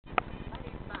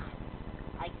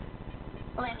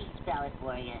Let me spell it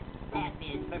for you. F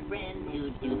is for friends who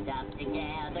do stuff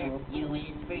together. U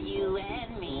is for you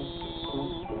and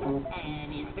me.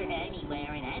 N is for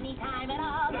anywhere and anytime at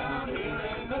all. Down here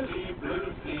in the deep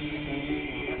blue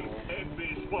sea. F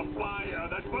is for fire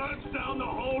that burns down the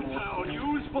whole town.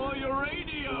 Use for your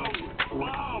radio.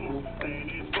 Bomb. N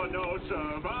is for no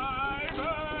survivors.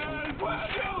 Well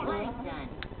done. Well done.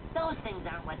 Those things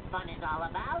aren't what fun is all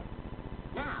about.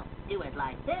 Now, do it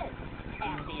like this.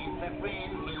 F is for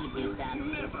friends who do stuff.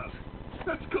 Never.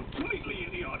 That's completely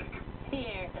idiotic.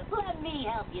 Here, let me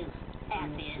help you. F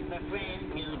is for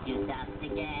friends who do stuff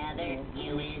together.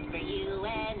 U is for you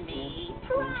and me.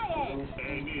 Try it.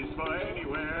 N is for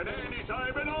anywhere and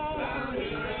anytime at all. Down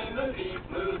here in the deep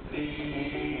blue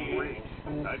sea. Wait,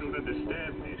 I don't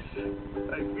understand this.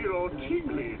 I feel all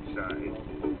tingly inside.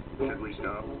 Should we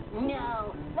stop?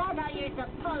 No, that's how you're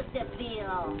supposed to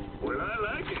feel. Well,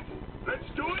 I like it. Let's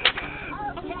do it again.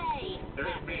 Okay.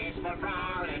 F is for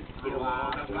frolic through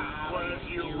all the flowers.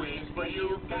 U is for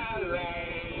ukulele.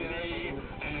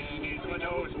 N is for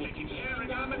nose picking,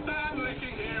 sharing on the sun,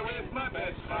 licking here with my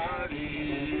best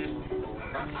buddy.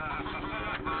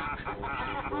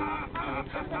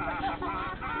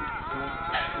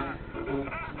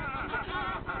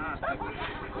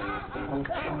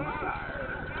 Hey,